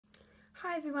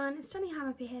Hi everyone, it's Jenny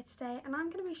Hammerby here today and I'm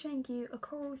going to be showing you a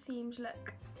coral themed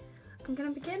look. I'm going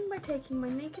to begin by taking my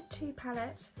Naked 2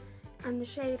 palette and the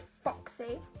shade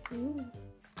Foxy.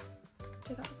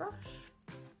 Take out the brush,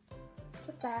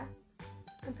 just there,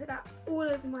 and put that all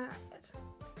over my eyelid.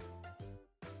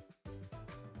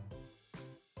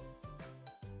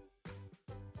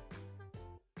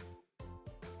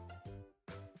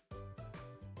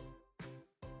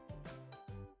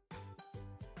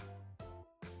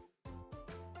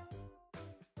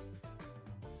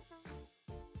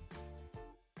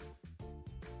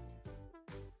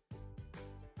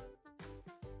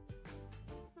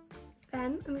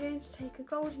 Then I'm going to take a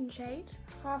golden shade,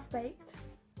 half baked,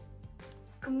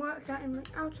 and work that in my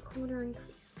outer corner and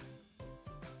crease.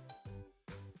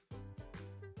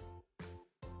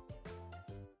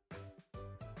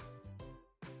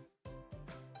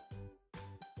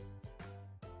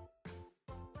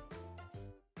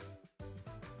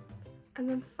 And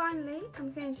then finally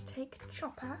I'm going to take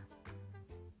Chopper,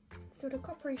 sort of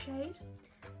coppery shade,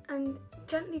 and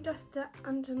gently dust it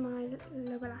under my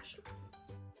lower lash line.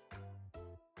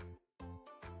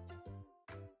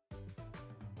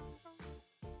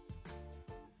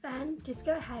 Then just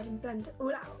go ahead and blend it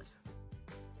all out.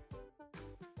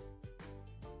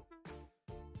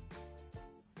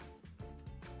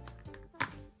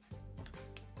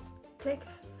 Take a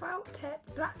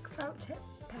black felt tip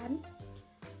pen,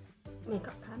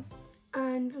 makeup pen,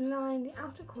 and line the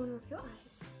outer corner of your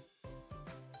eyes.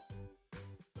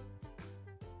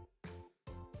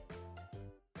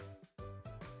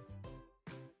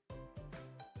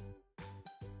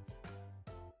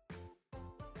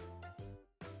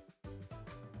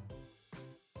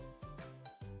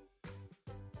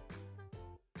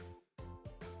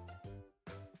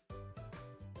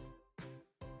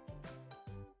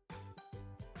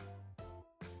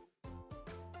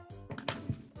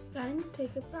 Then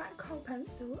take a black kohl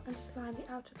pencil and just line the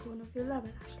outer corner of your lower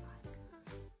lash line.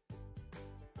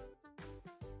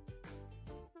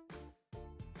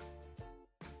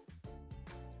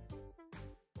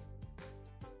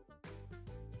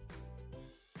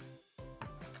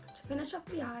 To finish off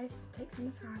the eyes, take some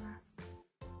mascara.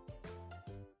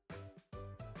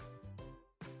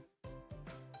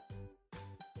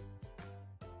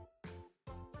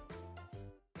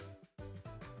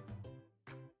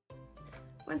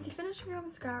 Once you finish with your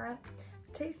mascara,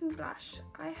 take some blush.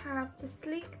 I have the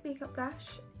Sleek Makeup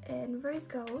Blush in Rose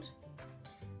Gold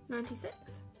 96.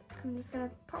 I'm just going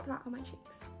to pop that on my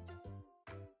cheeks.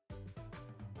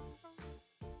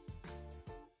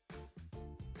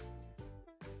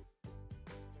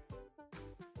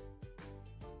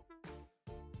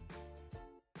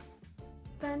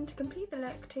 Then to complete the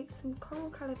look, take some coral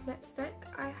coloured lipstick.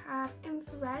 I have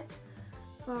Infrared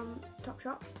from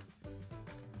Topshop.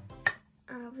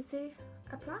 And obviously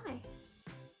apply.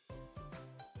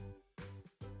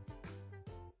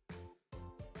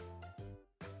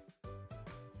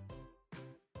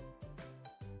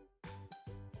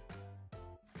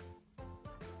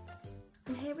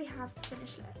 And here we have the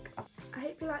finished look. I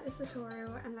hope you like this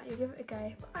tutorial and that you'll give it a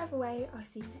go, but either way, I'll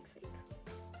see you next week.